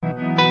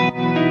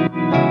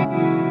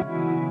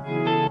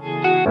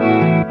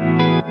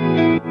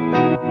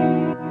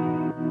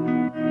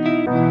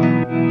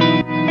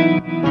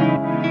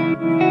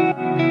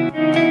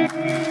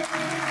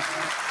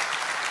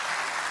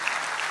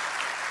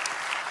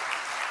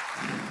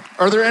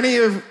Are there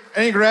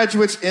any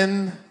graduates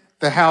in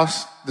the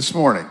house this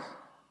morning?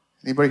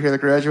 Anybody here that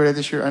graduated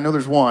this year? I know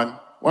there's one.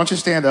 Why don't you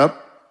stand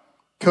up?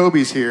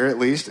 Kobe's here, at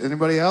least.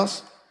 Anybody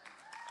else?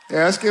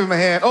 Yeah, let's give him a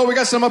hand. Oh, we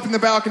got some up in the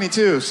balcony,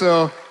 too.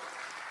 So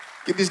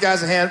give these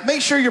guys a hand.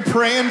 Make sure you're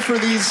praying for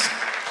these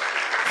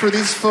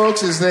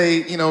folks as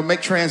they,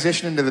 make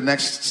transition into the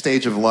next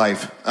stage of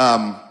life.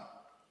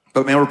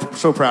 But, man, we're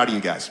so proud of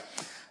you guys.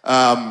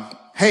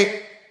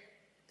 Hey,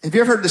 have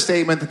you ever heard the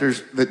statement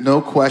that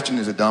no question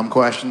is a dumb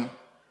question?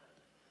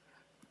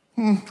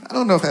 I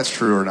don't know if that's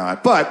true or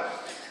not. But,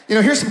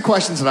 here's some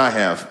questions that I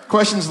have.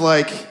 Questions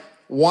like,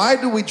 why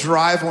do we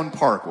drive on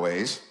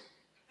parkways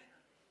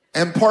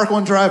and park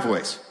on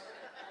driveways?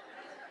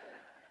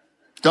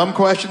 Dumb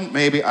question?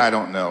 Maybe, I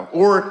don't know.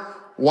 Or,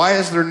 why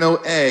is there no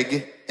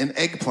egg in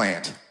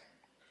eggplant?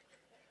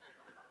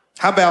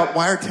 How about,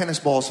 why are tennis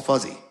balls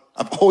fuzzy?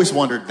 I've always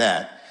wondered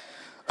that.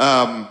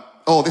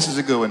 This is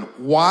a good one.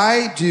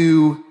 Why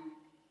do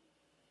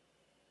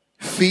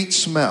feet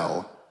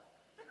smell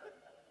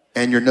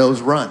and your nose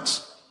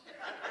runs?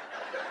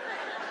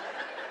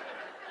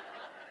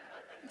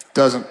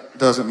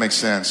 Doesn't make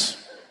sense.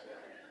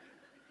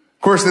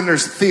 Of course, then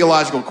there's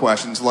theological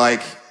questions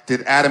like,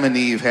 did Adam and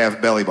Eve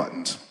have belly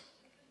buttons?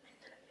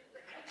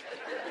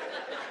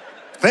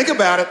 Think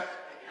about it.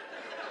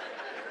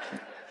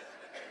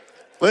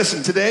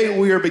 Listen, today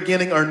we are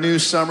beginning our new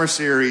summer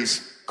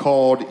series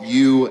called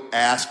You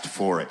Asked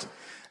For It.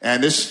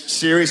 And this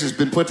series has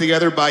been put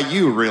together by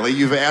you, really.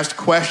 You've asked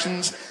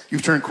questions.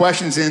 You've turned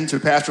questions in to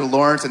Pastor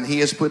Lawrence, and he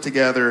has put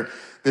together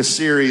this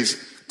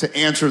series to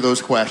answer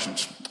those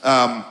questions.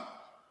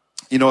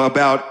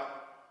 About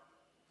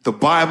the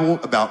Bible,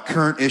 about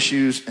current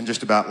issues, and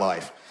just about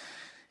life.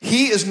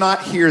 He is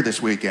not here this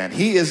weekend.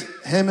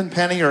 Him and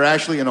Penny are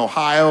actually in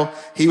Ohio.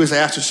 He was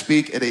asked to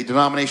speak at a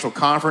denominational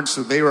conference,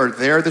 so they are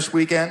there this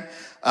weekend.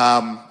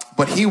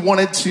 But he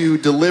wanted to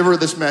deliver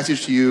this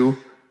message to you,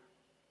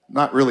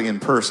 not really in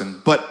person,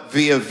 but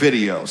via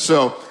video.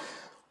 So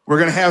we're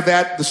going to have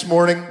that this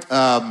morning,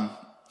 and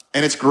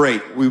it's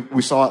great.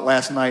 We saw it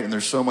last night, and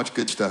there's so much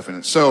good stuff in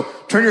it. So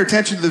turn your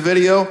attention to the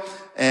video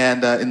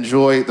and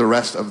enjoy the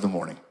rest of the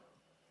morning.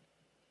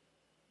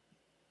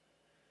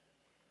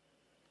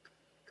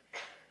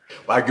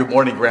 Well, good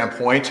morning, Grand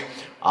Point.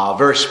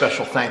 Very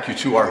special thank you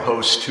to our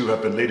hosts who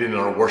have been leading in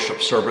our worship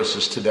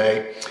services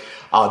today.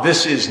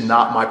 This is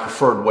not my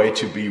preferred way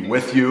to be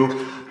with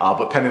you,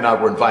 but Penny and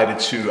I were invited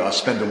to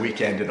spend the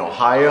weekend in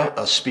Ohio,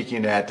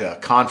 speaking at a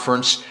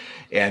conference,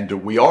 and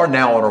we are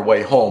now on our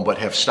way home, but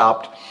have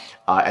stopped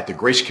at the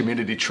Grace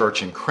Community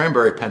Church in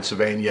Cranberry,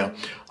 Pennsylvania,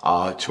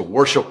 to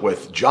worship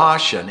with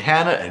Josh and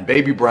Hannah and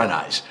baby Brent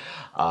Eyes,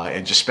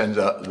 and just spend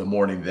the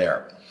morning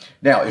there.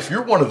 Now, if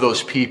you're one of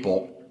those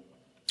people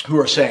who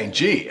are saying,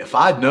 gee, if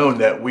I'd known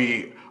that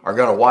we are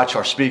going to watch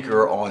our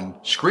speaker on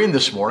screen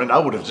this morning, I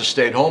would have just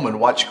stayed home and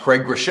watched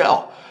Craig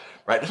Groeschel,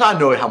 right? And I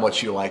know how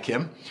much you like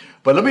him,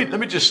 but let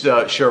me just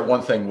share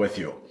one thing with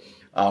you.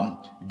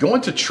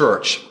 Going to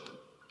church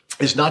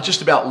is not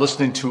just about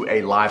listening to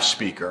a live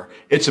speaker.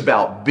 It's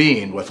about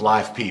being with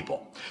live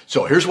people.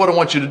 So here's what I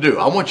want you to do.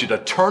 I want you to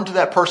turn to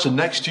that person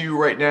next to you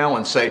right now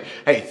and say,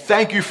 hey,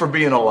 thank you for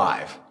being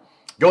alive.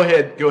 Go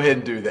ahead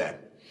and do that.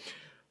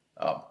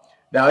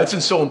 Now,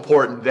 it's so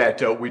important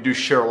that we do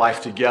share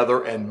life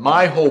together, and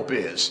my hope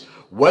is,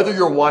 whether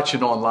you're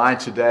watching online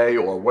today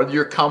or whether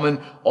you're coming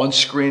on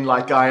screen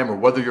like I am or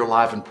whether you're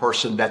live in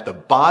person, that the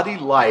body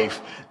life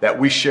that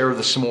we share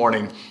this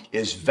morning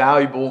is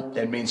valuable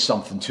and means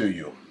something to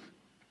you.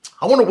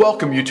 I want to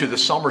welcome you to the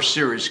summer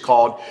series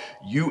called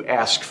You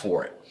Asked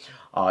For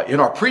It. In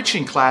our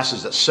preaching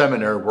classes at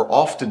seminary, we're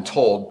often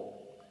told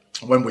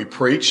when we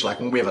preach, like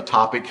when we have a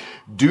topic,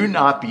 do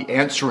not be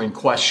answering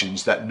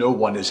questions that no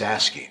one is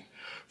asking.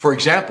 For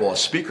example, a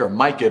speaker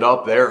might get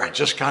up there and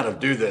just kind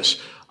of do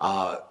this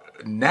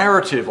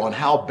narrative on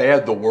how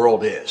bad the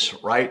world is,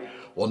 right?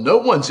 Well, no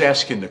one's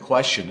asking the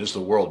question, is the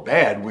world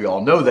bad? We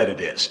all know that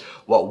it is.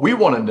 What we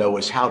want to know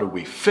is, how do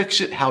we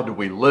fix it? How do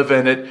we live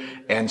in it?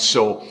 And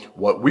so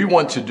what we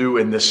want to do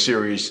in this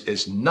series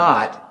is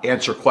not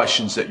answer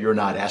questions that you're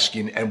not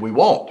asking, and we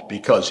won't,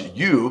 because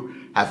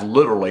you have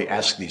literally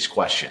asked these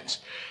questions.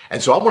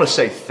 And so I want to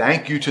say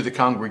thank you to the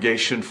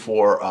congregation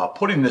for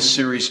putting this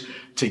series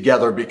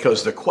together,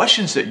 because the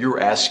questions that you're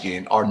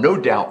asking are no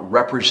doubt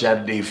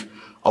representative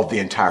of the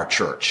entire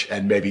church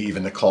and maybe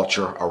even the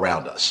culture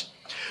around us.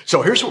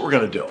 So here's what we're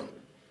going to do.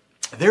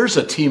 There's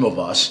a team of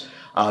us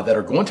that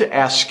are going to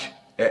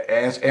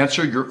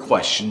answer your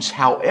questions.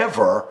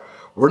 However,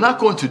 we're not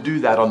going to do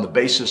that on the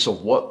basis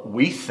of what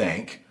we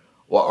think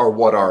or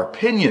what our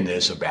opinion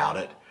is about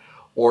it,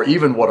 or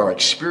even what our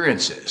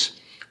experience is.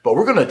 But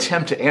we're going to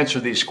attempt to answer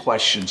these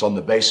questions on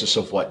the basis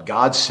of what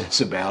God says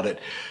about it,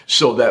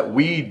 so that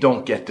we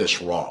don't get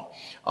this wrong,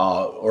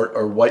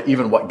 or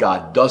what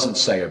God doesn't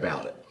say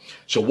about it.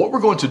 So what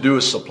we're going to do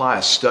is supply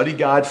a study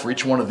guide for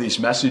each one of these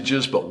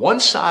messages, but one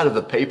side of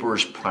the paper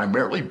is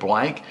primarily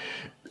blank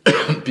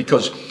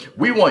because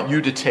we want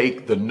you to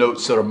take the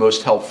notes that are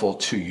most helpful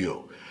to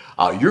you.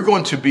 You're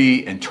going to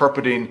be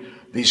interpreting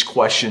these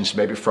questions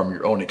maybe from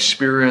your own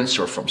experience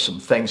or from some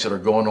things that are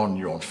going on in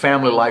your own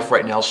family life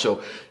right now.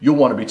 So you'll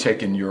want to be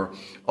taking your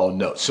own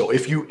notes. So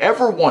if you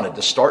ever wanted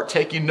to start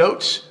taking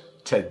notes,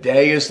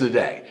 today is the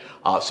day.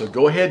 So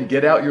go ahead and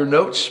get out your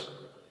notes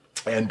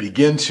and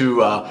begin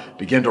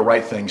to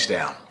write things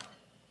down.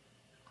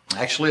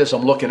 Actually, as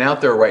I'm looking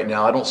out there right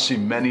now, I don't see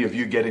many of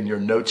you getting your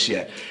notes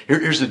yet.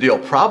 Here's the deal.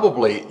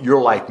 Probably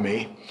you're like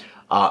me.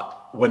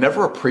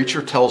 Whenever a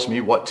preacher tells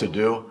me what to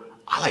do,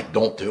 I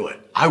don't do it.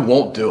 I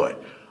won't do it.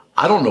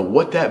 I don't know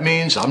what that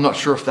means. I'm not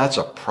sure if that's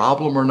a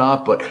problem or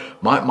not, but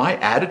my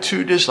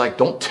attitude is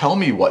don't tell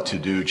me what to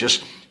do.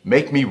 Just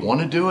make me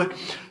want to do it.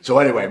 So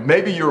anyway,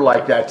 maybe you're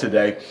like that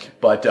today,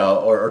 but,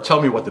 or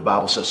tell me what the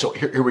Bible says. So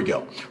here we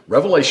go.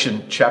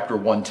 Revelation chapter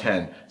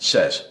 1:10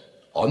 says,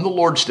 "On the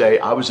Lord's day,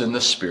 I was in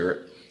the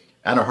Spirit,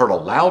 and I heard a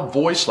loud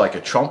voice like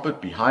a trumpet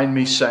behind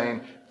me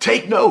saying,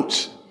 'Take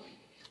notes.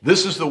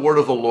 This is the word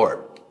of the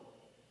Lord.'"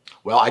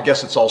 Well, I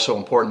guess it's also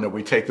important that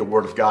we take the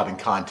word of God in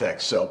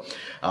context. So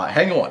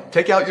hang on.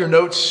 Take out your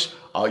notes,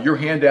 your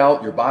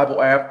handout, your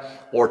Bible app,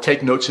 or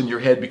take notes in your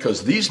head,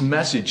 because these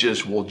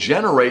messages will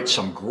generate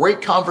some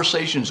great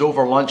conversations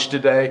over lunch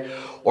today,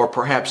 or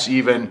perhaps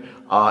even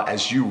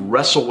as you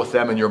wrestle with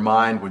them in your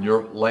mind when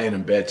you're laying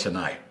in bed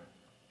tonight.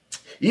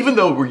 Even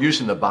though we're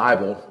using the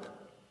Bible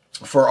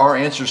for our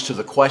answers to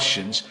the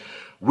questions,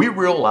 we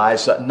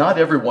realize that not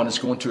everyone is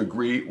going to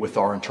agree with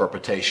our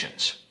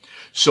interpretations.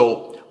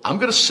 So I'm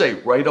going to say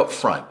right up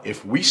front,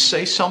 if we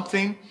say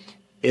something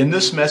in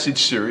this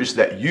message series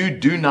that you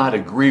do not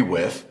agree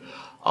with,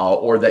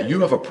 or that you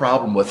have a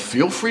problem with,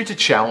 feel free to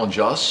challenge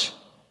us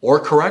or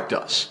correct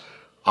us.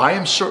 I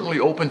am certainly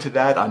open to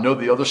that. I know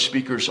the other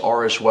speakers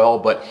are as well,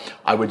 but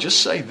I would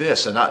just say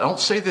this, and I don't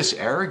say this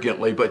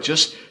arrogantly, but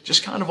just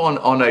kind of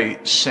on a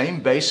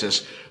same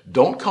basis.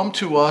 Don't come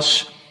to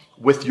us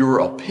with your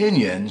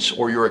opinions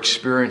or your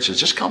experiences.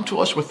 Just come to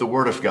us with the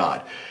Word of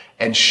God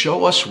and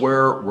show us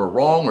where we're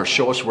wrong, or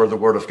show us where the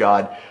Word of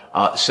God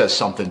says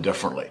something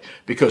differently.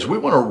 Because we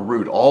want to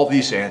root all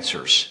these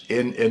answers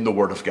in the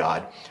Word of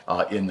God,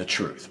 in the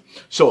truth.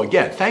 So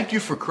again, thank you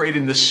for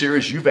creating this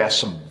series. You've asked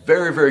some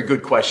very, very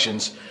good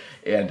questions,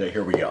 and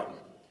here we go.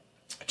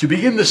 To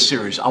begin this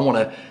series, I want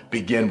to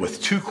begin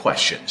with two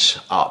questions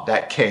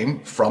that came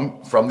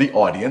from the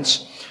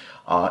audience.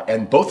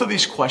 And both of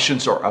these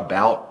questions are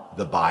about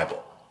the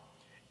Bible.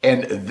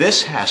 And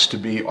this has to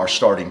be our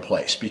starting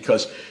place,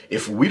 because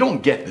if we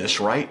don't get this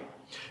right,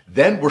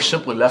 then we're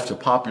simply left to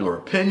popular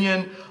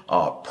opinion,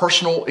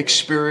 personal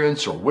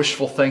experience, or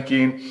wishful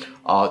thinking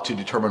to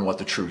determine what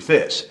the truth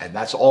is. And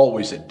that's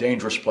always a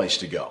dangerous place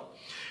to go.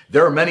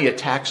 There are many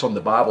attacks on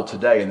the Bible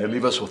today, and they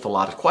leave us with a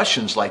lot of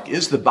questions like,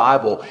 is the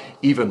Bible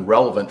even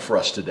relevant for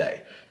us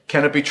today?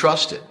 Can it be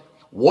trusted?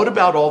 What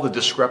about all the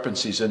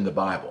discrepancies in the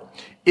Bible?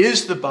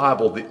 Is the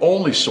Bible the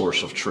only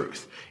source of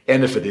truth?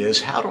 And if it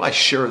is, how do I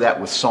share that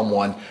with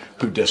someone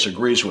who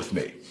disagrees with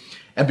me?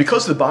 And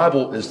because the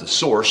Bible is the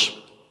source,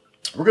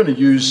 we're going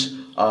to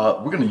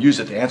use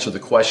it to answer the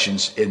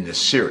questions in this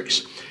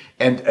series.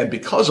 And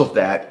because of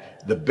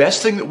that, the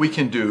best thing that we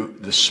can do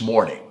this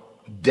morning,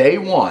 day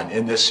one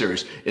in this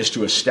series, is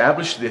to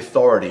establish the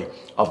authority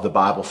of the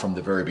Bible from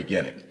the very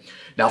beginning.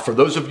 Now, for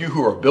those of you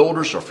who are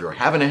builders, or if you're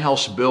having a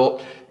house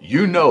built,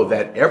 you know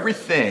that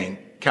everything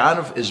kind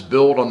of is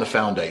built on the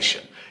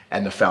foundation.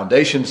 And the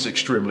foundation is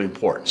extremely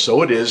important.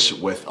 So it is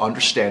with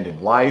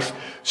understanding life.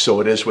 So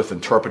it is with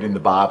interpreting the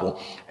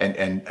Bible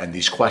and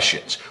these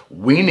questions.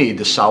 We need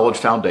the solid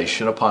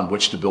foundation upon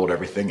which to build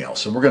everything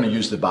else. And we're going to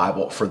use the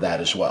Bible for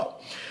that as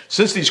well.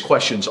 Since these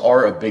questions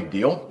are a big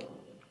deal,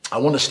 I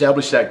want to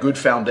establish that good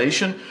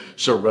foundation.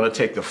 So we're going to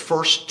take the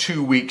first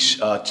 2 weeks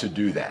to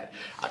do that.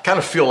 I kind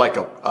of feel like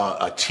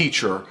a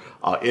teacher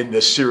in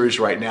this series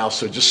right now.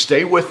 So just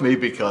stay with me,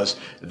 because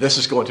this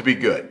is going to be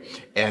good.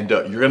 And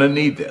you're going to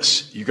need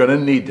this. You're going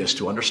to need this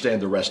to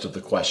understand the rest of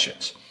the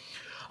questions.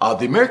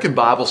 The American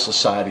Bible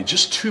Society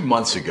just 2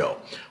 months ago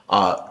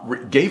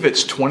gave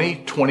its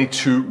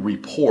 2022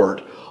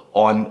 report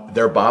on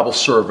their Bible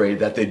survey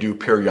that they do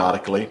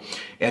periodically.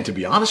 And to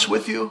be honest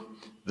with you,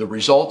 the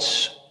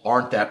results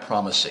aren't that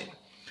promising.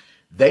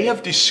 They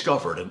have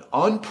discovered an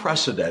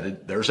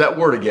unprecedented, there's that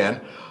word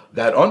again,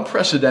 that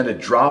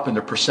unprecedented drop in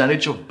the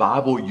percentage of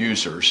Bible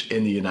users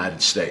in the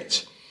United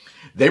States.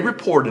 They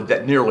reported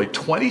that nearly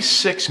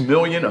 26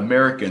 million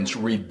Americans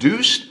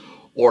reduced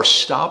or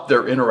stopped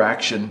their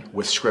interaction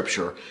with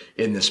Scripture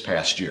in this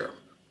past year.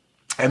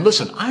 And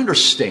listen, I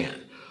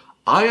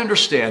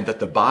understand that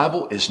the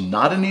Bible is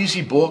not an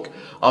easy book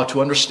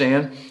to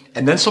understand.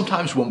 And then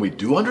sometimes when we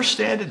do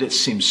understand it, it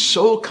seems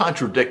so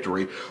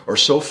contradictory or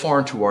so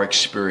foreign to our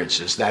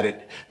experiences that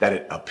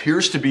it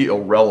appears to be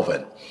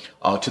irrelevant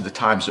to the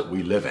times that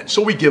we live in.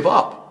 So we give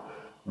up.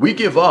 We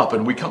give up,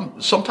 and we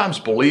sometimes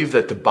believe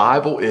that the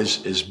Bible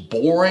is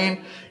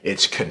boring,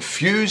 it's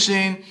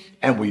confusing,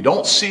 and we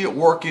don't see it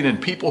working in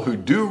people who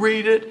do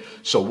read it.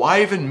 So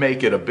why even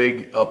make it a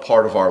big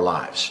part of our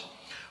lives?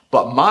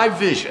 But my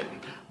vision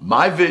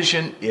My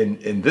vision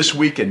in this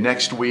week and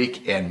next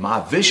week, and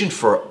my vision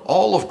for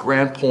all of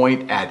Grand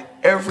Point at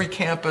every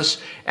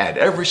campus, at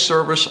every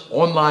service,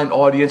 online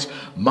audience,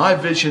 my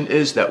vision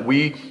is that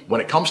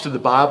when it comes to the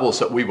Bible, is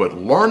that we would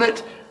learn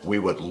it, we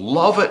would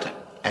love it,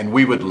 and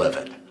we would live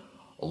it.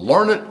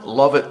 Learn it,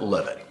 love it,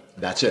 live it.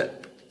 That's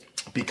it.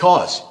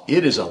 Because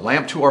it is a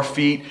lamp to our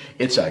feet,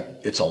 it's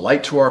a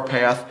light to our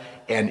path,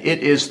 and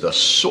it is the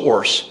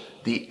source,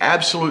 the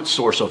absolute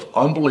source of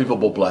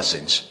unbelievable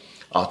blessings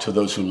to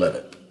those who live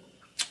it.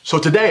 So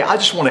today, I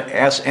just want to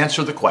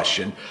answer the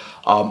question,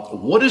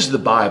 what is the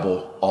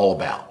Bible all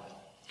about?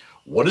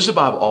 What is the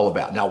Bible all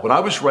about? Now, when I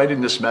was writing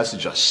this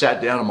message, I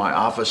sat down in my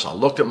office, I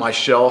looked at my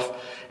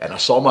shelf, and I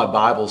saw my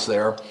Bibles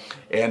there.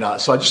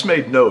 And so I just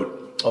made note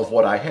of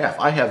what I have.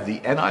 I have the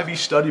NIV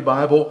Study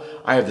Bible.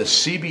 I have the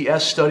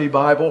CBS Study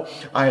Bible.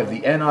 I have the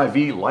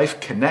NIV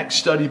Life Connect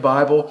Study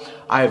Bible.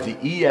 I have the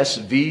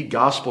ESV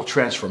Gospel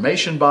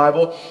Transformation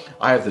Bible.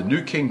 I have the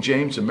New King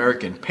James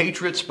American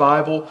Patriots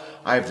Bible.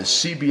 I have the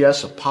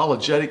CBS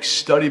Apologetics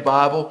Study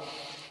Bible.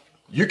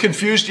 You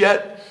confused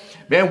yet?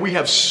 Man, we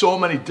have so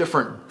many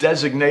different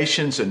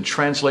designations and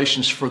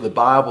translations for the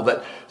Bible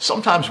that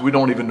sometimes we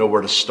don't even know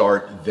where to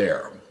start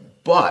there.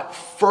 But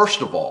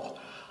first of all,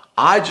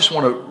 I just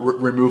want to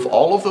remove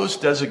all of those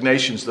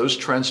designations, those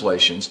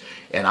translations,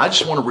 and I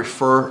just want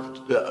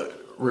to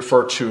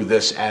refer to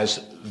this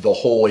as the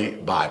Holy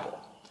Bible.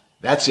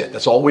 That's it.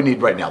 That's all we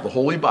need right now, the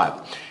Holy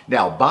Bible.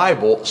 Now,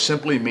 Bible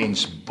simply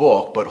means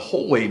book, but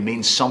holy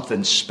means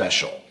something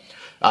special.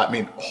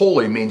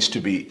 Holy means to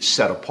be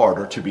set apart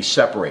or to be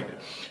separated.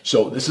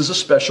 So this is a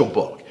special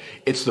book.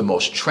 It's the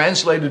most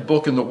translated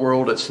book in the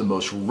world. It's the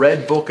most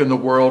read book in the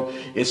world.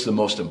 It's the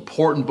most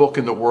important book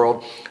in the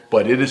world,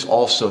 but it is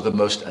also the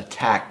most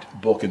attacked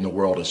book in the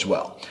world as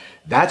well.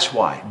 That's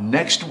why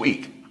next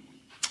week,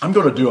 I'm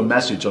going to do a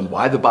message on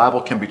why the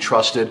Bible can be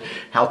trusted,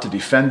 how to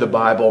defend the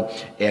Bible,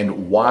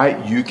 and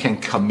why you can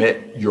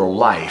commit your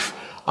life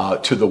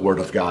to the Word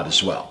of God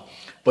as well.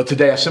 But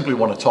today I simply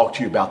want to talk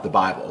to you about the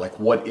Bible. Like,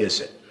 what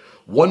is it?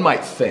 One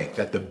might think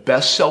that the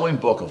best-selling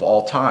book of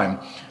all time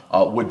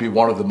would be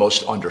one of the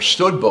most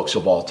understood books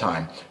of all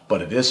time,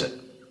 but it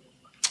isn't.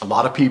 A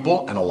lot of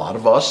people and a lot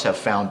of us have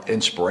found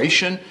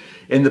inspiration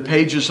in the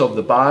pages of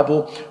the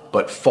Bible,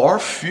 but far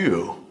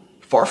fewer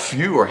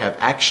have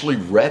actually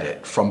read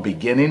it from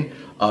beginning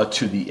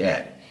to the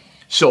end.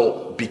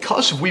 So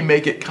because we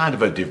make it kind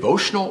of a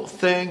devotional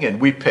thing and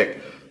we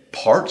pick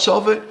parts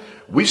of it,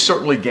 we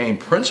certainly gain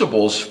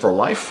principles for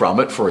life from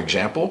it. For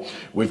example,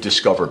 we've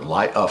discovered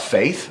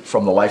faith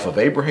from the life of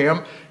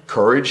Abraham,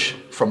 courage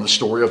from the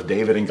story of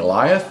David and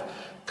Goliath,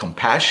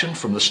 compassion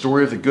from the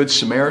story of the Good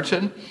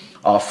Samaritan,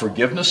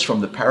 forgiveness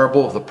from the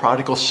parable of the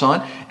prodigal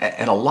son,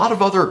 and a lot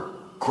of other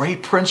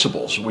great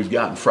principles we've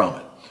gotten from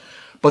it.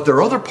 But there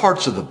are other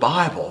parts of the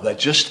Bible that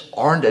just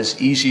aren't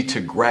as easy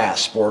to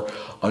grasp or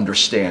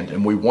understand.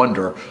 And we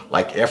wonder,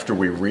 like after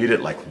we read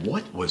it, like,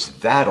 what was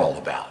that all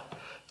about?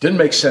 Didn't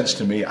make sense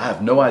to me. I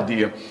have no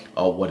idea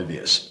what it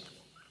is.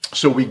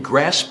 So we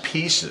grasp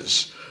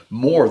pieces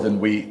more than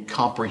we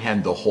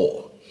comprehend the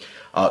whole.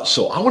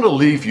 So I want to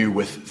leave you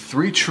with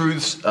 3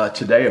 truths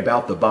today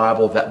about the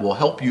Bible that will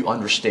help you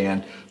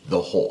understand the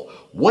whole.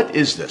 What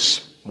is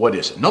this? What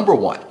is it? Number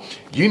 1,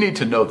 you need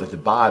to know that the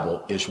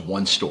Bible is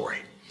one story.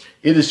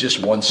 It is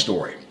just one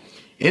story.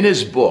 In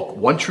his book,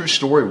 One True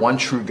Story, One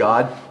True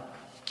God,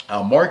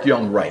 Mark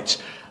Young writes,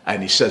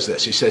 and he says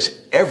this, he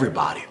says,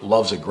 everybody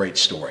loves a great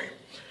story.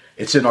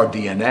 It's in our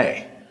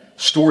DNA.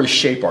 Stories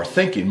shape our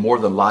thinking more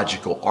than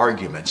logical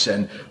arguments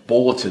and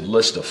bulleted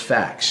list of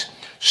facts.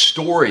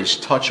 Stories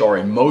touch our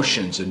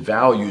emotions and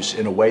values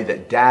in a way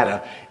that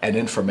data and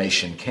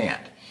information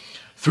can't.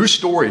 Through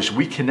stories,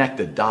 we connect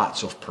the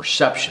dots of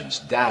perceptions,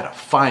 data,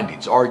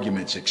 findings,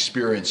 arguments,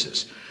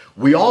 experiences.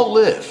 We all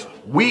live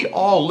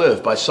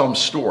by some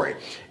story,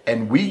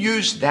 and we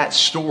use that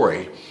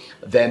story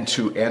then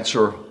to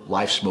answer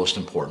life's most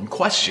important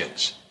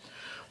questions.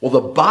 Well, the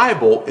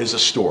Bible is a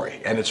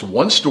story, and it's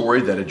one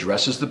story that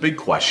addresses the big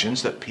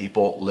questions that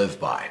people live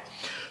by.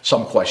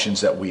 Some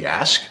questions that we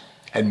ask,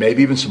 and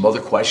maybe even some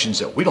other questions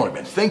that we don't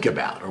even think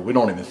about or we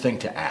don't even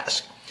think to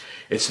ask.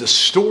 It's the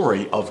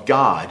story of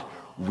God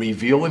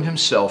revealing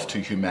himself to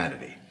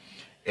humanity.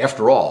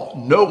 After all,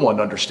 no one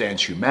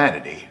understands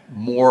humanity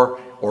more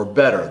or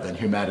better than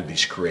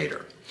humanity's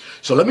creator.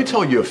 So let me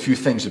tell you a few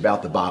things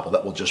about the Bible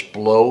that will just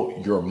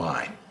blow your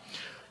mind.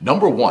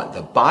 Number 1,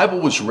 the Bible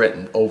was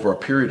written over a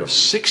period of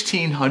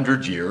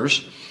 1,600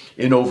 years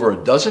in over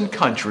a dozen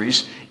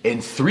countries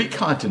in 3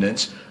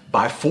 continents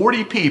by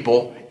 40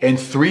 people in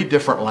 3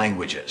 different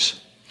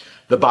languages.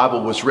 The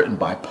Bible was written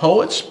by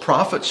poets,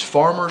 prophets,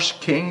 farmers,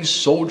 kings,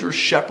 soldiers,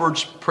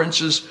 shepherds,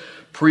 princes,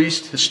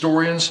 priests,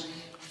 historians,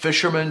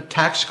 fishermen,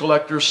 tax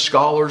collectors,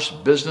 scholars,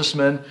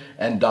 businessmen,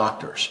 and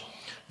doctors.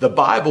 The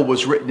Bible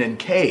was written in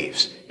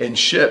caves, in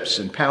ships,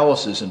 in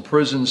palaces, in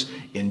prisons,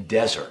 in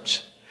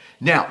deserts.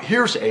 Now,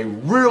 here's a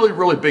really,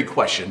 really big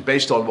question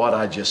based on what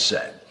I just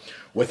said.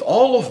 With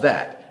all of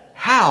that,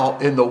 how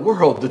in the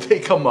world did they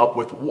come up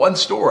with one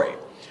story?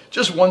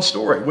 Just one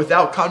story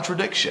without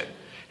contradiction.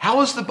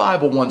 How is the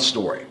Bible one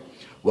story?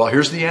 Well,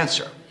 here's the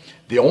answer.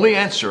 The only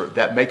answer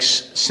that makes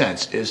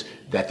sense is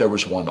that there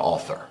was one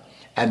author.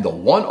 And the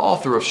one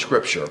author of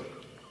Scripture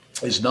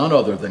is none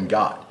other than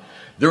God.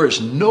 There is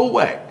no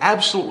way,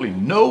 absolutely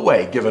no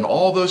way, given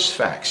all those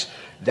facts,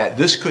 that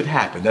this could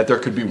happen, that there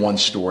could be one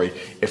story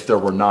if there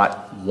were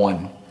not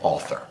one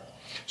author.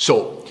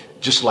 So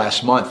just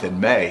last month in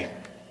May,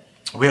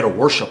 we had a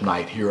worship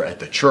night here at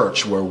the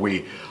church where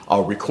we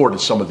recorded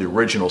some of the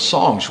original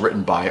songs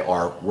written by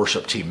our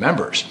worship team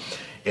members.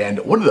 And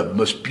one of the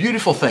most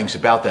beautiful things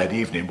about that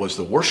evening was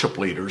the worship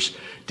leaders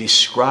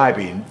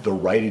describing the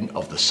writing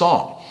of the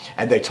song.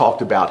 And they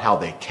talked about how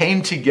they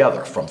came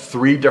together from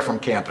 3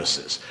 different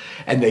campuses.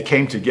 And they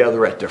came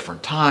together at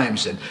different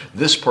times. And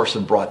this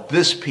person brought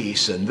this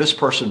piece, and this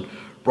person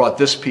brought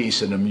this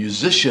piece, and a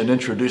musician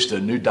introduced a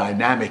new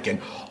dynamic,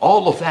 and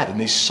all of that. And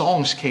these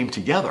songs came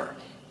together,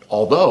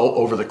 although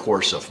over the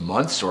course of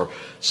months or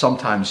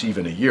sometimes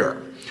even a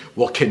year.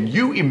 Well, can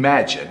you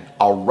imagine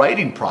a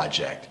writing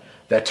project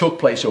that took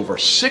place over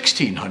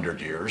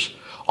 1,600 years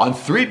on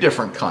 3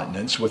 different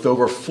continents with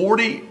over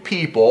 40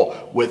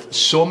 people with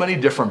so many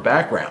different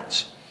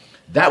backgrounds?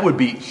 That would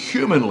be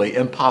humanly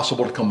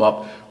impossible to come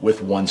up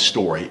with one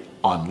story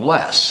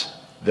unless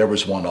there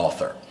was one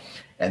author.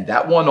 And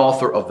that one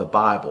author of the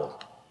Bible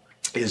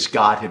is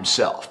God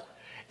himself.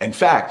 In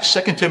fact,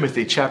 2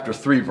 Timothy chapter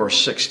 3, verse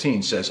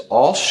 16 says,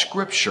 all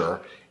Scripture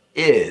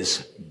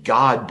is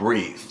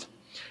God-breathed.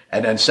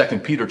 And then 2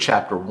 Peter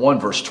chapter 1,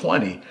 verse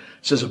 20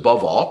 says,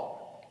 above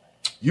all,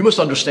 you must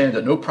understand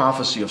that no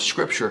prophecy of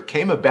Scripture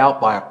came about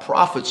by a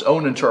prophet's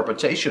own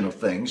interpretation of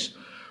things,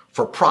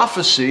 for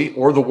prophecy,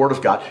 or the Word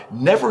of God,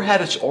 never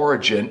had its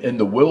origin in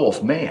the will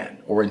of man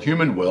or in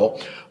human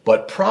will,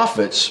 but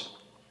prophets,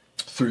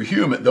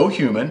 though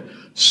human,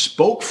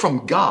 spoke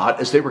from God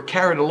as they were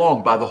carried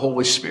along by the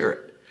Holy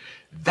Spirit.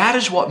 That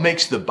is what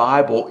makes the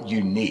Bible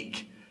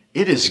unique.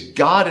 It is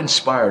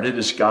God-inspired. It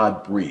is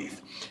God-breathed.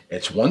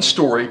 It's one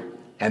story,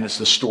 and it's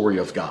the story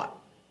of God.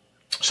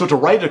 So to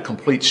write a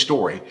complete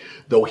story,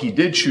 though he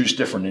did choose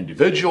different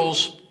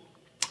individuals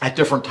at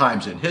different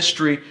times in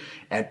history,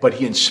 but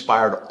he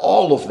inspired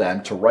all of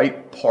them to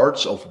write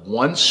parts of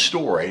one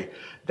story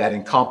that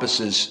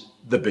encompasses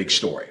the big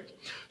story.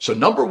 So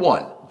number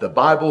one, the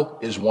Bible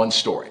is one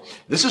story.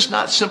 This is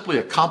not simply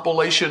a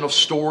compilation of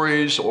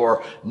stories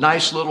or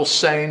nice little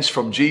sayings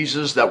from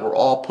Jesus that were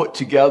all put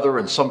together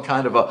in some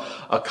kind of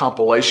a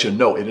compilation.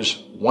 No, it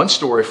is one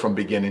story from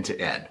beginning to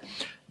end.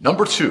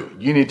 Number two,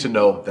 you need to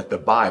know that the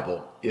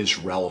Bible is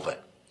relevant.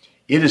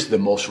 It is the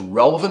most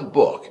relevant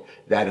book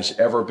that has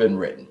ever been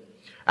written.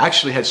 I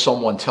actually had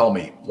someone tell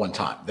me one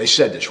time, they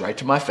said this right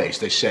to my face.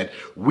 They said,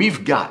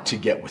 we've got to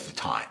get with the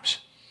times.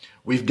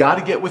 We've got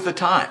to get with the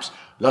times.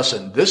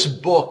 Listen, this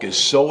book is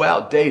so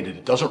outdated.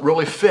 It doesn't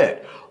really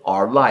fit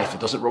our life.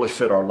 It doesn't really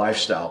fit our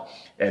lifestyle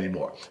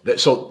anymore.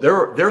 So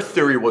their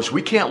theory was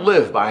we can't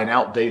live by an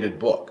outdated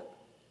book.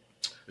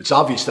 It's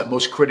obvious that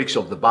most critics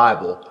of the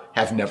Bible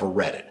have never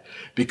read it.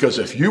 Because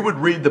if you would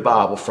read the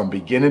Bible from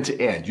beginning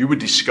to end, you would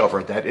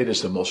discover that it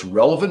is the most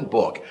relevant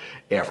book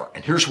ever.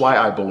 And here's why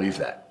I believe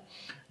that.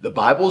 The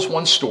Bible is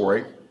one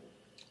story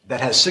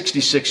that has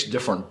 66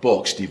 different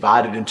books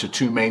divided into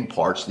 2 main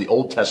parts, the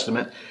Old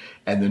Testament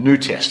and the New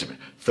Testament.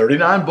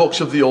 39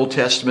 books of the Old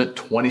Testament,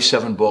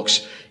 27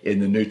 books in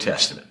the New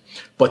Testament.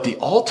 But the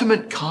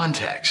ultimate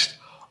context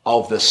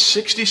of the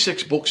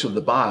 66 books of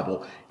the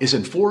Bible is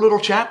in 4 little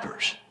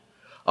chapters.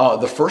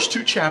 The first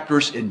 2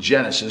 chapters in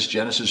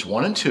Genesis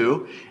 1 and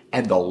 2,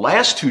 and the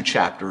last 2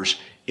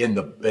 chapters in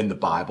the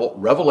Bible,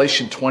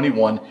 Revelation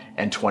 21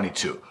 and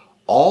 22.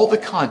 All the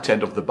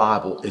content of the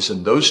Bible is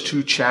in those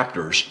 2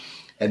 chapters,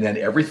 and then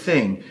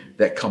everything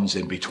that comes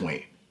in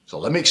between. So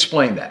let me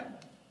explain that.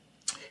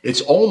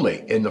 It's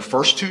only in the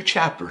first 2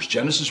 chapters,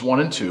 Genesis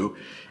 1 and 2,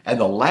 and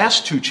the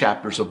last 2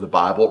 chapters of the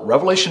Bible,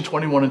 Revelation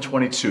 21 and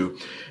 22,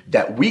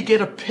 that we get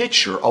a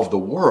picture of the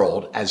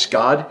world as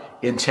God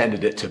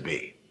intended it to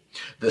be.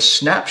 The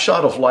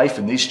snapshot of life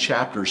in these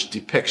chapters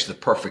depicts the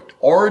perfect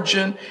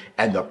origin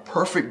and the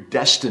perfect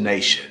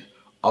destination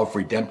of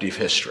redemptive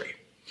history.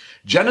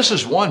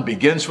 Genesis 1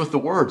 begins with the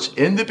words,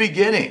 in the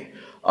beginning,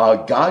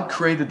 God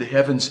created the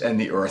heavens and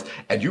the earth.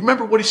 And you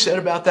remember what he said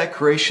about that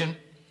creation?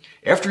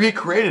 After he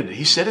created it,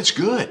 he said it's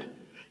good.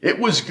 It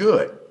was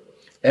good.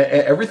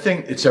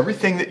 It's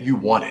everything that you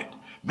wanted.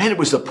 Man, it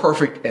was the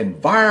perfect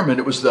environment.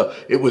 It was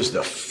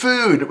the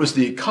food. It was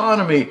the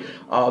economy,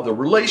 the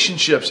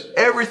relationships,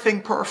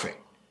 everything perfect.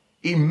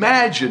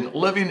 Imagine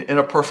living in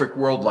a perfect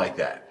world like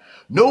that.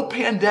 No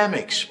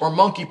pandemics or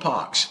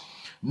monkeypox.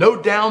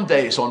 No down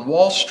days on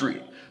Wall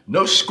Street.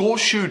 No school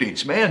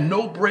shootings. Man,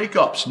 no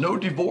breakups, no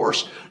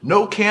divorce,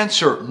 no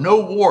cancer, no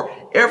war.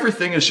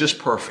 Everything is just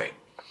perfect.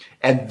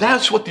 And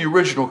that's what the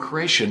original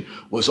creation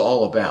was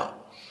all about.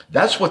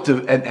 That's what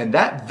and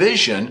that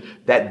vision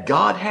that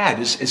God had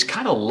is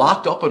kind of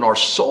locked up in our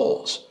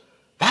souls.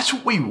 That's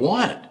what we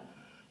want.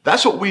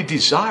 That's what we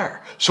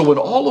desire. So when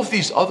all of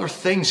these other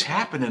things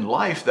happen in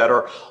life that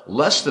are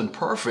less than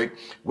perfect,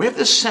 we have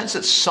this sense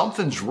that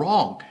something's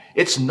wrong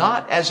It's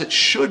not as it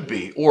should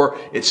be, or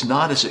it's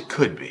not as it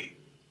could be.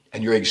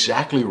 And you're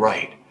exactly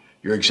right.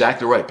 You're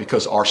exactly right,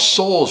 because our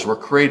souls were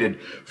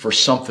created for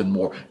something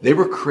more. They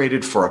were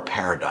created for a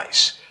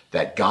paradise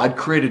that God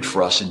created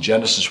for us in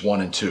Genesis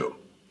 1 and 2.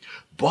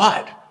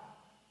 But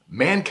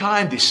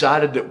mankind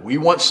decided that we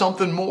want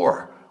something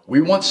more.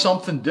 We want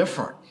something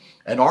different.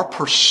 And our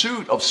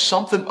pursuit of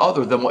something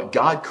other than what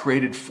God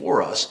created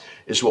for us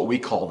is what we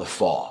call the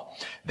fall.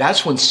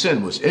 That's when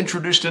sin was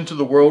introduced into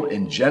the world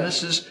in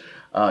Genesis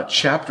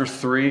chapter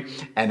 3.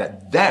 And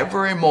at that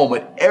very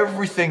moment,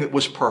 everything that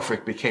was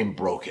perfect became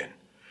broken.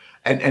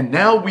 And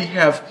now we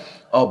have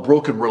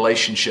broken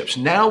relationships.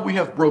 Now we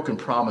have broken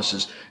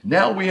promises.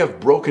 Now we have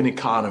broken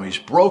economies,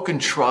 broken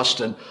trust,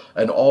 and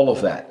all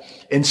of that.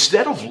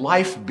 Instead of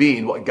life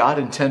being what God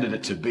intended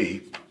it to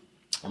be,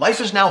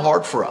 life is now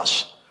hard for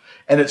us.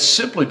 And it's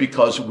simply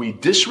because we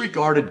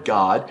disregarded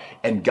God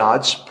and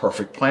God's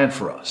perfect plan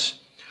for us.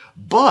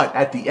 But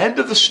at the end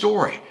of the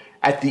story,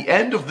 at the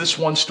end of this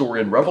one story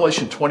in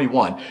Revelation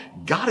 21,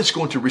 God is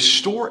going to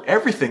restore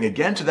everything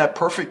again to that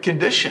perfect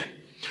condition.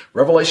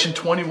 Revelation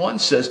 21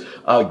 says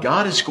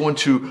God is going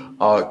to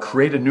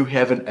create a new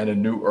heaven and a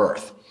new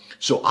earth.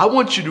 So I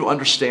want you to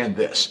understand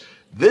this.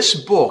 This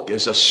book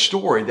is a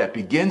story that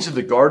begins in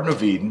the Garden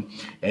of Eden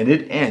and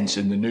it ends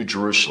in the New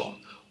Jerusalem.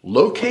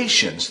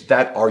 Locations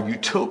that are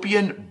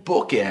utopian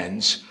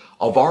bookends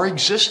of our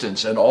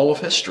existence and all of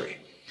history.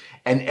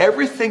 And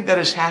everything that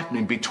is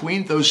happening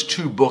between those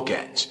two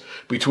bookends,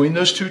 between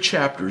those two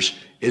chapters,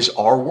 is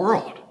our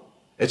world.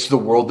 It's the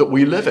world that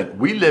we live in.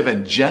 We live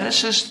in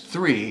Genesis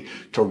 3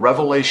 to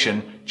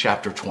Revelation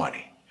chapter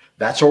 20.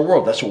 That's our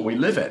world. That's what we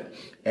live in.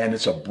 And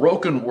it's a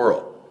broken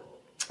world.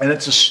 And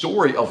it's a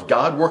story of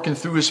God working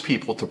through his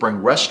people to bring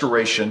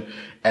restoration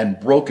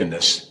and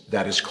brokenness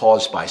that is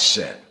caused by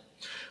sin.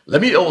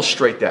 Let me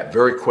illustrate that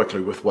very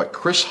quickly with what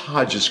Chris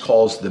Hodges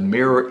calls the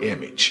mirror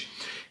image.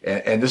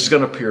 And this is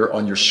going to appear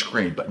on your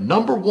screen. But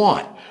number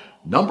one,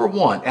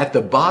 at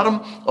the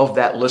bottom of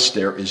that list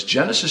there is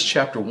Genesis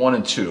chapter 1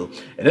 and 2,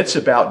 and it's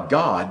about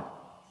God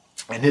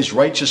and his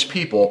righteous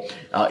people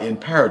in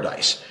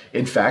paradise.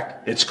 In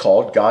fact, it's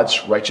called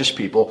God's righteous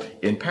people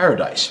in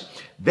paradise.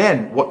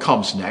 Then what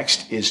comes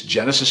next is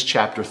Genesis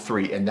chapter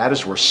 3, and that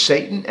is where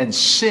Satan and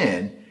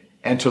sin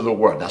enter the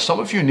world. Now, some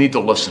of you need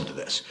to listen to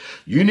this.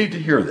 You need to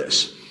hear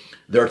this.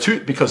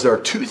 Because there are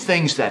two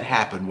things that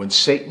happen when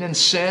Satan and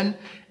sin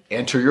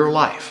enter your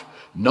life.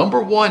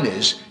 Number one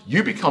is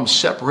you become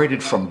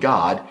separated from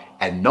God,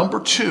 and number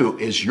two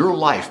is your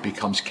life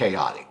becomes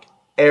chaotic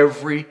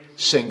every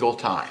single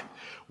time.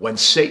 When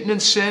Satan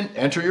and sin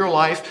enter your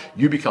life,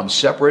 you become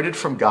separated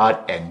from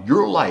God and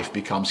your life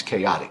becomes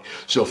chaotic.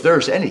 So if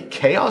there's any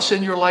chaos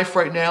in your life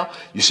right now,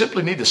 you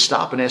simply need to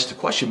stop and ask the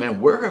question, man,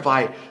 where have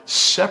I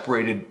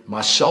separated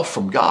myself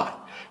from God?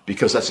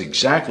 Because that's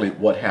exactly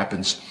what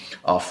happens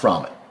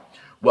from it.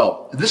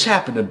 Well, this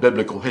happened in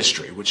biblical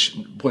history, which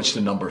points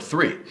to number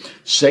 3.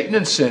 Satan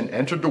and sin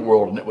entered the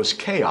world and it was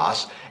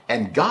chaos.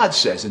 And God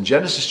says in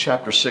Genesis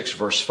chapter 6,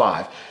 verse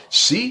 5,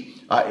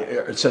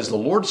 it says, the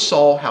Lord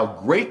saw how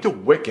great the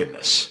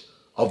wickedness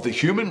of the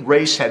human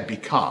race had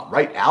become,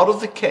 right? Out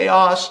of the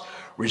chaos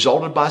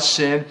resulted by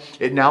sin,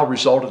 it now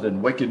resulted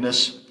in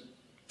wickedness.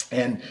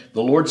 And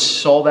the Lord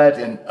saw that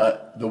in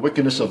the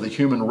wickedness of the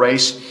human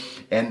race,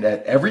 and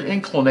that every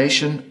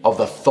inclination of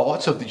the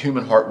thoughts of the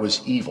human heart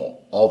was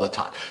evil all the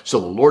time. So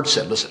the Lord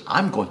said, listen,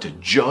 I'm going to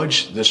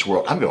judge this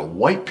world. I'm going to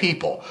wipe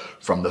people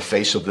from the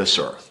face of this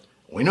earth.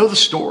 We know the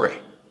story.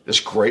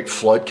 This great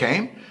flood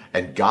came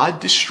and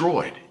God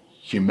destroyed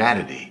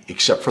humanity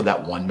except for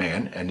that one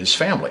man and his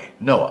family,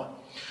 Noah.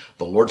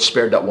 The Lord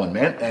spared that one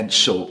man, and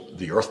so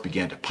the earth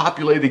began to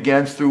populate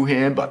again through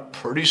him, but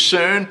pretty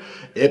soon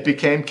it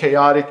became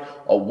chaotic.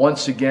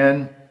 Once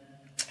again,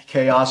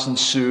 chaos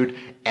ensued.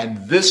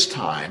 And this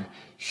time,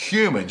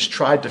 humans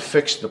tried to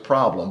fix the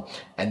problem,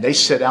 and they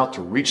set out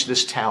to reach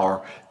this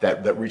tower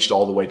that reached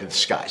all the way to the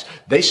skies.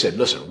 They said,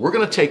 listen, we're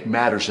going to take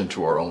matters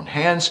into our own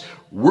hands.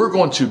 We're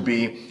going to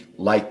be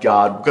like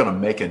God. We're going to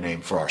make a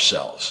name for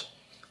ourselves.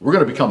 We're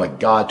going to become a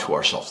God to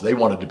ourselves. They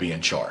wanted to be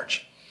in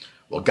charge.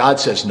 Well, God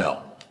says,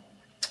 no,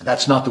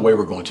 that's not the way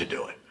we're going to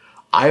do it.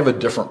 I have a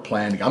different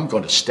plan. I'm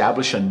going to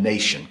establish a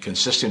nation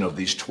consisting of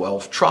these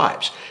 12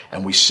 tribes.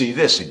 And we see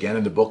this again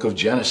in the book of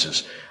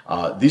Genesis.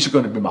 These are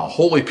going to be my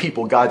holy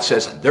people, God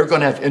says, and they're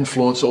going to have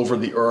influence over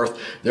the earth.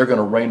 They're going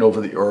to reign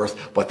over the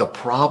earth. But the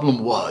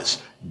problem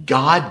was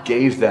God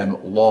gave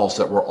them laws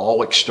that were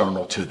all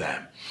external to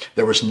them.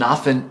 There was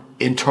nothing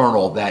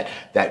internal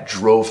that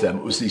drove them.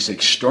 It was these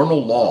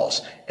external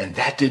laws, and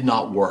that did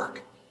not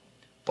work.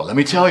 But let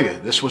me tell you,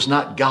 this was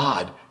not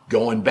God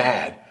going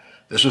bad.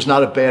 This was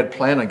not a bad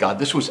plan on God.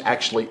 This was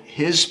actually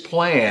his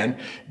plan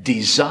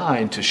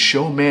designed to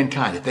show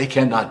mankind that they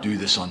cannot do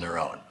this on their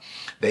own.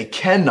 They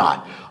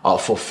cannot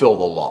fulfill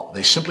the law.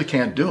 They simply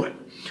can't do it.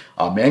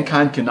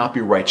 Mankind cannot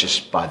be righteous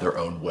by their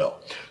own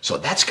will. So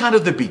that's kind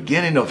of the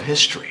beginning of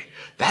history.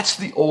 That's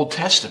the Old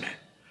Testament.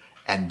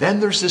 And then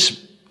there's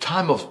this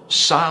time of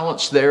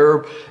silence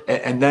there,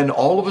 and then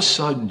all of a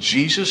sudden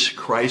Jesus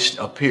Christ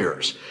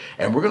appears.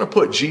 And we're going to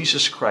put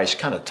Jesus Christ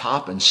kind of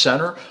top and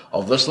center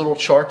of this little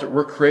chart that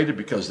we're created,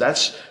 because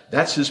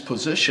that's his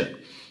position.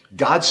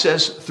 God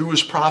says through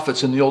his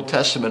prophets in the Old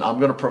Testament, I'm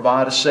going to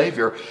provide a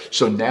Savior.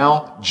 So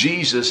now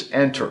Jesus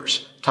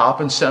enters top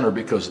and center,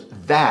 because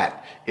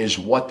that is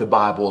what the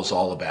Bible is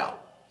all about.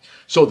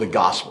 So the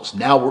Gospels.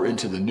 Now we're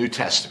into the New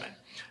Testament.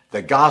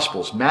 The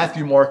Gospels,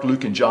 Matthew, Mark,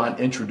 Luke, and John,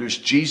 introduce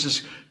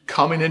Jesus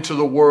coming into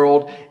the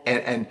world,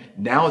 and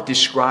now it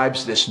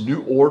describes this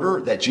new order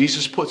that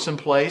Jesus puts in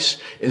place.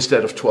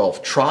 Instead of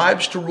 12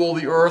 tribes to rule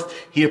the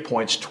earth, he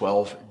appoints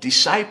 12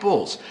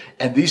 disciples.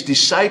 And these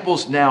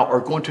disciples now are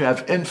going to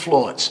have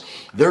influence.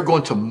 They're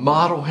going to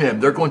model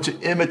him. They're going to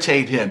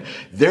imitate him.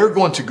 They're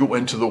going to go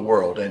into the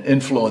world and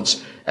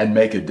influence and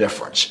make a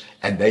difference.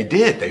 And they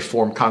did. They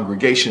formed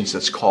congregations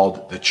that's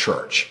called the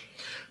church.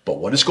 But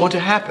what is going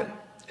to happen?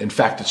 In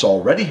fact, it's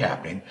already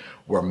happening,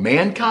 where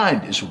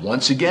mankind is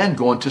once again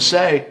going to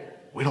say,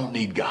 we don't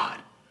need God.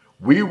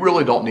 We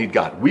really don't need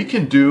God. We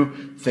can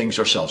do things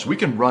ourselves. We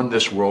can run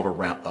this world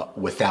around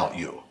without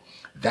you.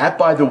 That,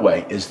 by the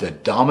way, is the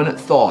dominant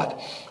thought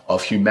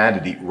of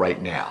humanity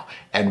right now.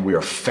 And we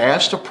are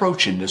fast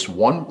approaching this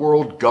one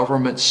world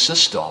government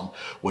system,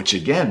 which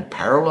again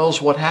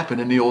parallels what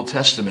happened in the Old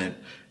Testament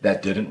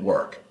that didn't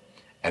work.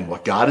 And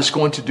what God is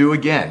going to do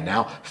again,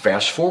 now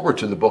fast forward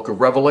to the book of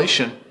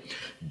Revelation,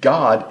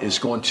 God is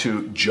going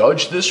to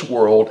judge this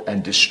world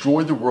and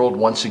destroy the world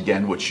once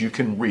again, which you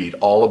can read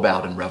all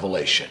about in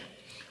Revelation.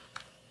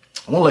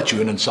 I want to let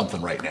you in on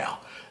something right now.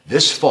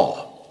 This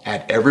fall,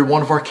 at every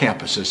one of our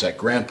campuses at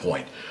Grand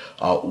Point,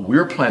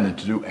 we're planning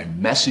to do a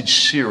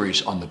message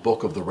series on the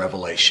book of the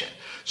Revelation.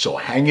 So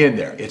hang in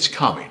there. It's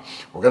coming.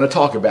 We're going to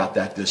talk about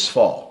that this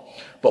fall.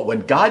 But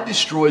when God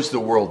destroys the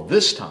world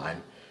this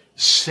time,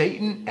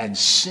 Satan and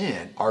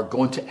sin are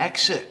going to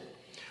exit.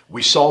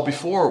 We saw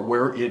before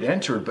where it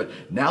entered, but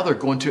now they're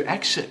going to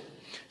exit.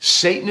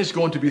 Satan is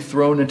going to be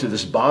thrown into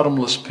this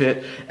bottomless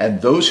pit,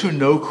 and those who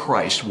know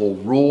Christ will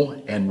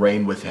rule and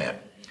reign with him.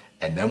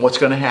 And then what's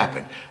going to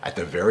happen? At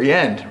the very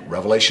end,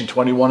 Revelation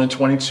 21 and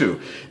 22,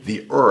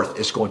 the earth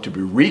is going to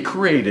be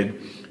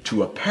recreated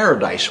to a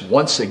paradise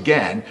once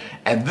again,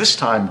 and this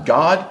time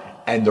God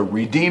and the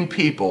redeemed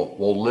people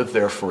will live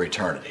there for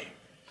eternity.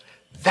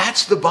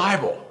 That's the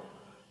Bible.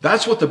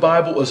 That's what the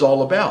Bible is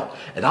all about.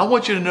 And I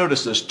want you to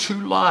notice there's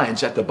two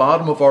lines at the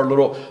bottom of our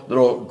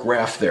little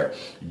graph there.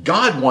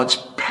 God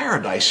wants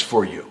paradise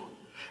for you.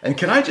 And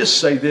can I just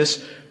say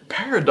this?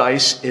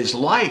 Paradise is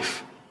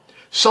life.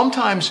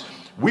 Sometimes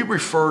we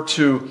refer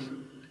to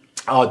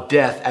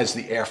death as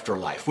the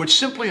afterlife, which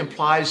simply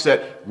implies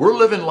that we're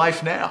living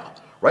life now,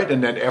 right?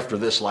 And then after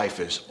this life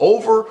is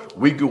over,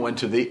 we go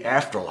into the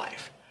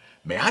afterlife.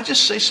 May I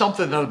just say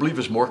something that I believe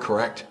is more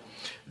correct?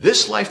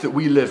 This life that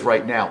we live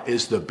right now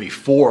is the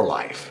before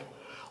life.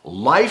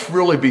 Life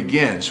really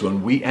begins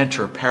when we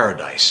enter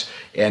paradise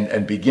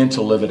and begin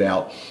to live it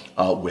out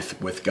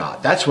with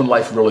God. That's when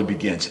life really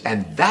begins.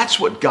 And that's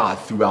what God,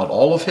 throughout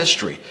all of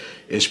history,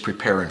 is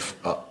preparing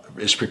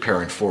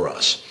for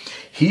us.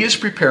 He is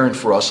preparing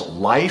for us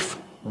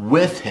life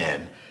with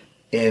him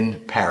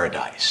in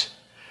paradise.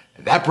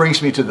 That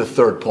brings me to the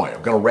third point.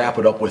 I'm going to wrap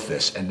it up with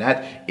this, and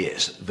that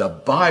is the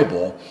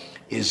Bible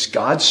is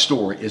God's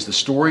story, is the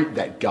story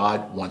that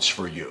God wants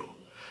for you.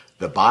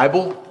 The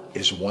Bible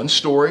is one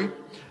story.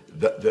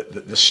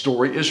 The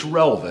story is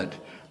relevant,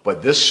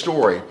 but this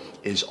story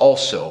is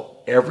also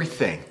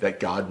everything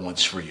that God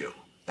wants for you.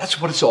 That's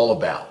what it's all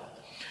about.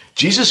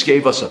 Jesus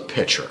gave us a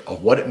picture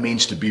of what it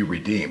means to be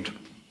redeemed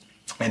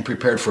and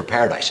prepared for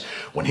paradise.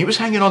 When he was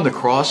hanging on the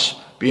cross,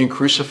 being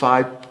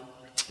crucified,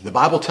 the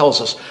Bible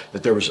tells us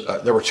that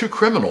there were two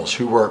criminals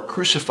who were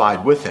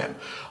crucified with him,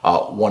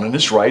 one on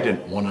his right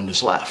and one on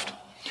his left.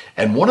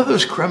 And one of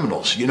those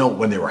criminals,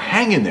 when they were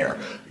hanging there,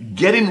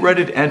 getting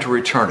ready to enter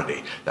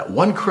eternity, that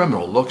one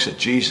criminal looks at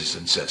Jesus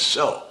and says,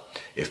 so,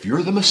 if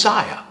you're the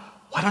Messiah,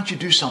 why don't you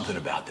do something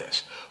about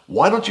this?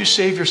 Why don't you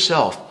save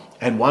yourself,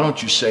 and why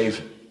don't you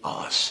save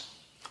us?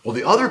 Well,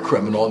 the other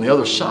criminal on the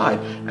other side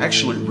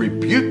actually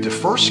rebuked the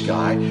first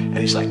guy, and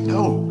he's like,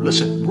 no,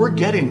 listen, we're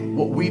getting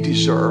what we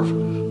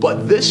deserve,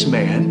 but this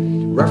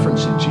man,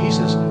 referencing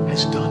Jesus,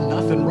 has done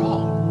nothing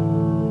wrong.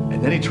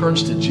 And then he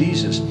turns to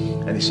Jesus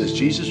and he says,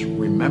 Jesus,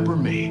 remember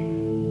me.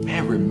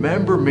 Man,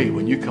 remember me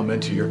when you come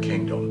into your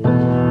kingdom.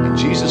 And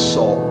Jesus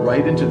saw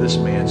right into this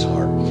man's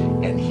heart.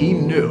 And he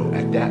knew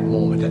at that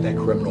moment that that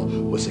criminal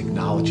was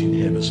acknowledging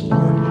him as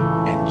Lord.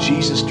 And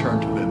Jesus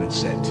turned to him and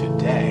said,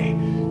 today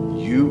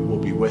you will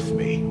be with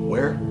me.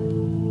 Where?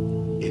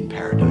 In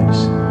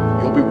paradise.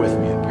 You'll be with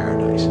me in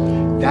paradise.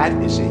 That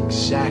is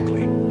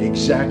exactly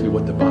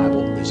what the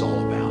Bible is all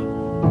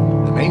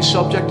about. The main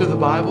subject of the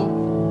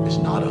Bible is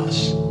not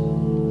us.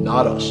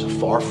 Not us,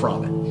 far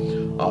from it.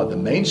 The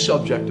main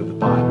subject of the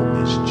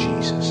Bible is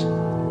Jesus,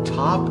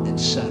 top and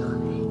center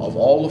of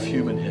all of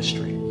human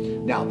history.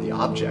 Now, the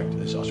object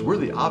is us. We're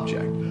the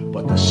object,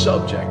 but the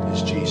subject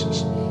is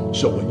Jesus.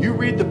 So when you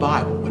read the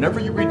Bible, whenever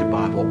you read the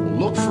Bible,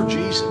 look for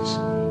Jesus.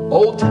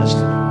 Old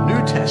Testament,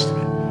 New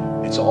Testament.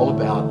 It's all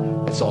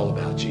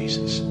about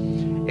Jesus.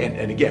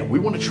 And again, we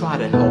want to try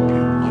to help you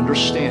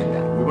understand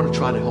that. We want to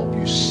try to help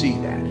you see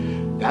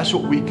that. That's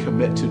what we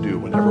commit to do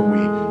whenever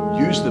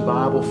we use the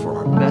Bible for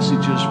our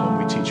messages, when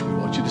we teach. We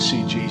want you to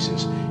see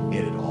Jesus in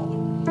it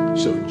all.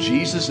 So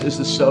Jesus is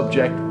the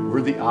subject,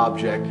 we're the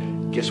object.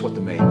 Guess what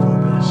the main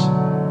verb is?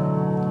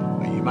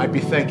 Now, you might be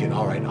thinking,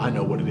 all right, I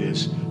know what it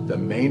is. The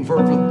main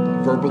verb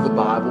of the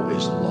Bible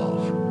is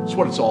love. That's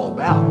what it's all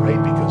about,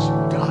 right? Because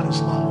God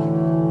is love.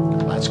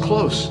 Well, that's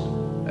close.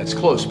 That's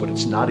close, but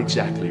it's not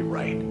exactly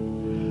right.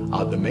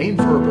 The main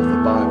verb of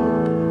the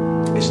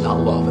Bible is not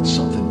love. It's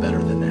something better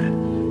than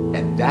that.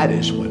 And that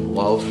is when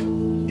love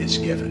is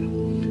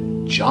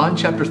given. John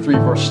chapter 3,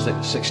 verse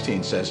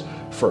 16 says,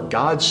 "For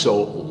God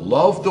so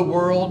loved the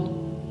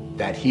world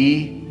that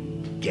he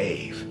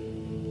gave."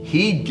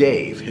 He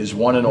gave his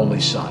one and only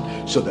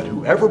Son so that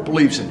whoever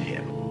believes in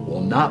him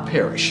will not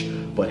perish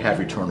but have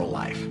eternal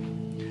life.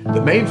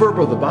 The main verb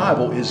of the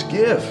Bible is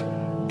give.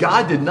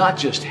 God did not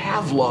just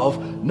have love.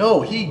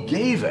 No, he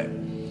gave it.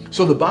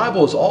 So the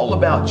Bible is all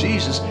about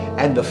Jesus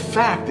and the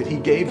fact that he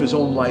gave his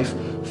own life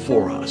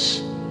for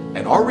us.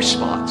 And our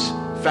response,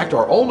 in fact,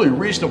 our only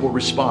reasonable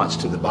response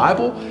to the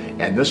Bible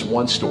and this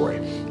one story,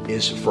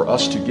 is for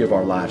us to give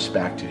our lives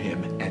back to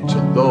him and to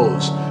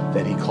those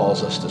that he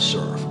calls us to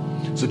serve.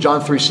 So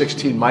John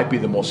 3:16 might be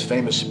the most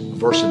famous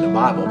verse in the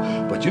Bible,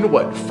 but you know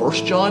what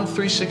 1 John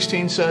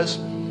 3:16 says?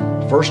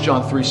 1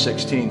 John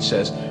 3:16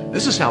 says,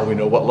 this is how we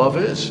know what love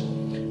is.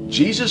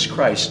 Jesus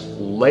Christ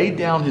laid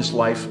down his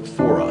life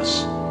for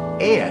us,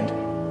 and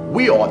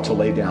we ought to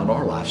lay down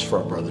our lives for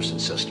our brothers and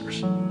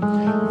sisters.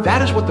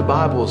 That is what the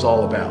Bible is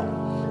all about.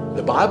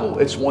 The Bible,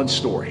 it's one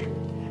story,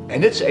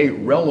 and it's a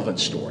relevant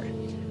story,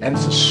 and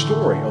it's a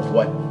story of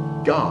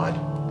what God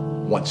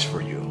wants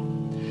for you.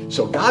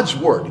 So God's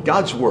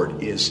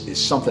word is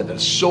something that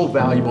is so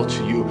valuable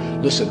to you.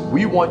 Listen,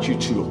 we want you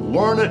to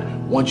learn it,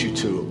 want you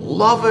to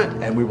love it,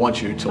 and we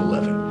want you to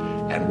live it.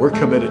 And we're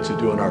committed to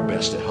doing our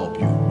best to help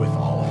you with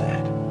all of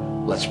that.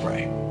 Let's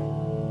pray.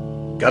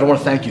 God, I want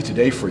to thank you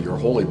today for your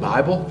Holy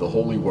Bible, the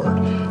Holy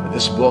Word,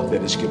 this book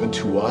that is given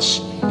to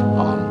us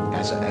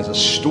as a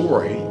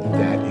story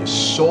that is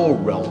so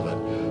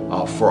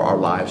relevant for our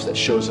lives, that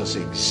shows us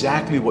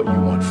exactly what you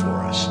want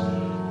for us.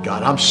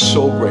 God, I'm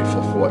so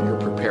grateful for what you're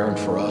preparing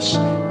for us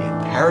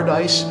in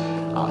paradise.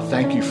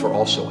 Thank you for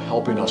also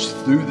helping us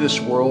through this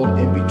world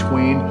in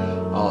between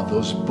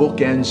those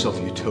bookends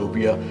of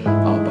utopia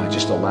by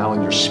just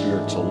allowing your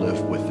Spirit to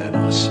live within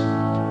us,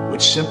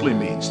 which simply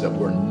means that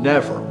we're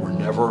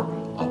never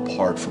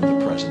apart from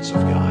the presence of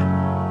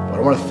God. But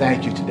I want to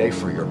thank you today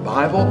for your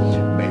Bible.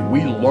 May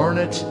we learn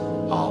it,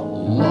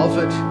 love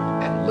it,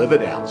 and live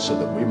it out so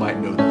that we might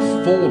know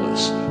the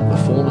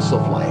fullness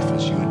of life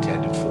as you